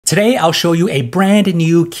Today, I'll show you a brand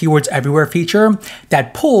new Keywords Everywhere feature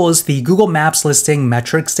that pulls the Google Maps listing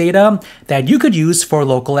metrics data that you could use for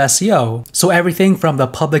local SEO. So everything from the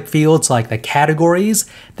public fields like the categories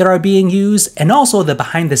that are being used and also the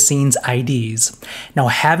behind the scenes IDs. Now,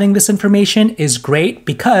 having this information is great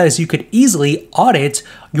because you could easily audit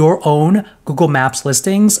your own Google Maps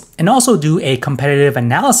listings and also do a competitive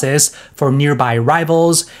analysis for nearby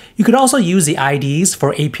rivals. You could also use the IDs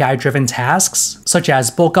for API-driven tasks such as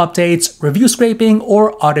bulk updates, review scraping,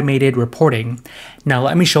 or automated reporting. Now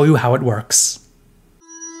let me show you how it works.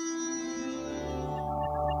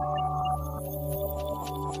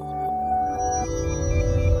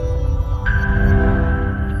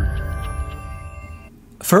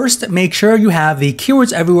 First, make sure you have the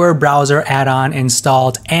Keywords Everywhere browser add-on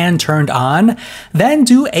installed and turned on. Then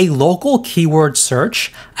do a local keyword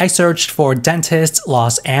search. I searched for dentist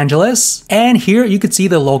Los Angeles, and here you could see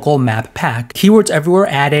the local map pack. Keywords Everywhere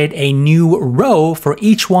added a new row for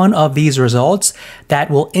each one of these results that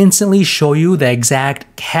will instantly show you the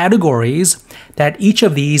exact categories that each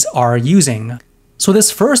of these are using. So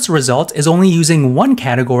this first result is only using one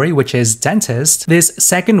category, which is dentist. This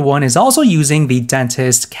second one is also using the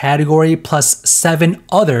dentist category plus 7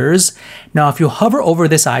 others. Now, if you hover over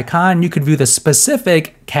this icon, you could view the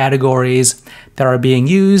specific categories that are being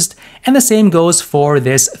used, and the same goes for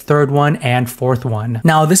this third one and fourth one.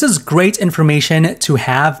 Now, this is great information to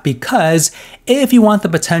have because if you want the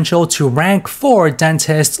potential to rank for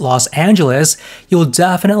dentist Los Angeles, you'll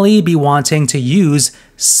definitely be wanting to use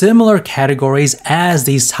similar categories as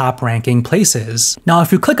these top ranking places. Now,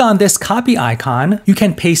 if you click on this copy icon, you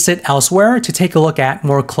can paste it elsewhere to take a look at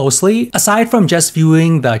more closely. Aside from just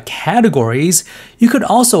viewing the categories, you could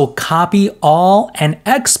also copy all and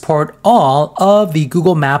export all of the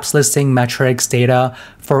Google Maps listing metrics data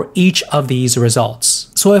for each of these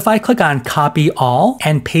results. So if I click on copy all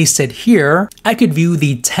and paste it here, I could view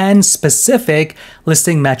the 10 specific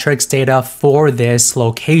listing metrics data for this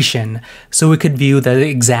location. So we could view the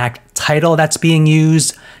exact title that's being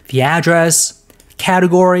used, the address,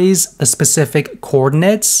 categories, the specific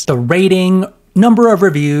coordinates, the rating, number of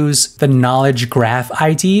reviews, the knowledge graph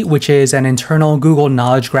ID, which is an internal Google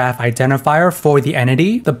knowledge graph identifier for the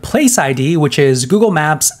entity, the place ID, which is Google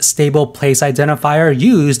Maps stable place identifier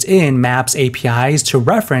used in Maps APIs to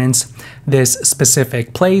reference this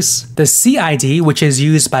specific place, the CID, which is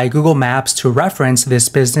used by Google Maps to reference this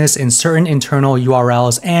business in certain internal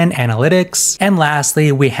URLs and analytics, and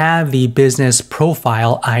lastly, we have the business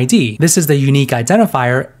profile ID. This is the unique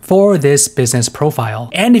identifier for this business profile.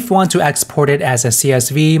 And if you want to export it as a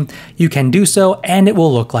CSV, you can do so and it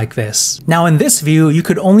will look like this. Now in this view, you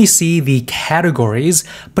could only see the categories,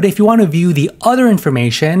 but if you want to view the other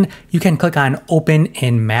information, you can click on Open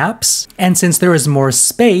in Maps. And since there is more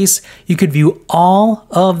space, you could view all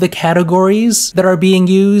of the categories that are being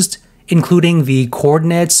used, including the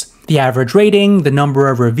coordinates, the average rating, the number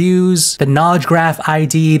of reviews, the knowledge graph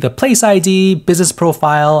ID, the place ID, business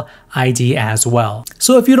profile ID as well.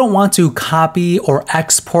 So if you don't want to copy or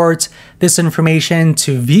export this information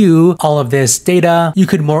to view all of this data, you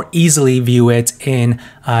could more easily view it in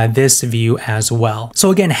this view as well.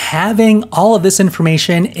 So again, having all of this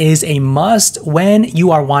information is a must when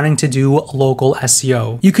you are wanting to do local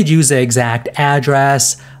SEO. You could use the exact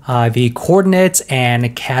address, the coordinates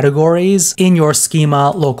and categories in your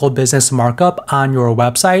schema local business markup on your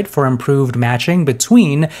website for improved matching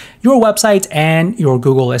between your website and your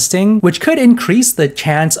Google listing, which could increase the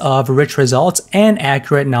chance of rich results and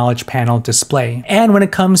accurate knowledge panel display. And when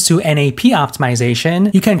it comes to NAP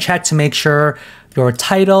optimization, you can check to make sure your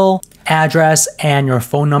title, address, and your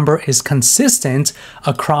phone number is consistent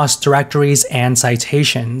across directories and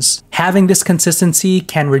citations. Having this consistency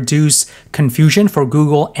can reduce confusion for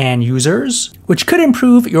Google and users, which could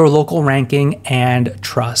improve your local ranking and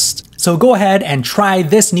trust. So go ahead and try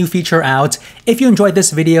this new feature out. If you enjoyed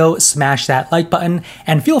this video, smash that like button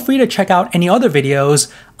and feel free to check out any other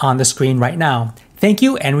videos on the screen right now. Thank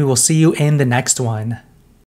you, and we will see you in the next one.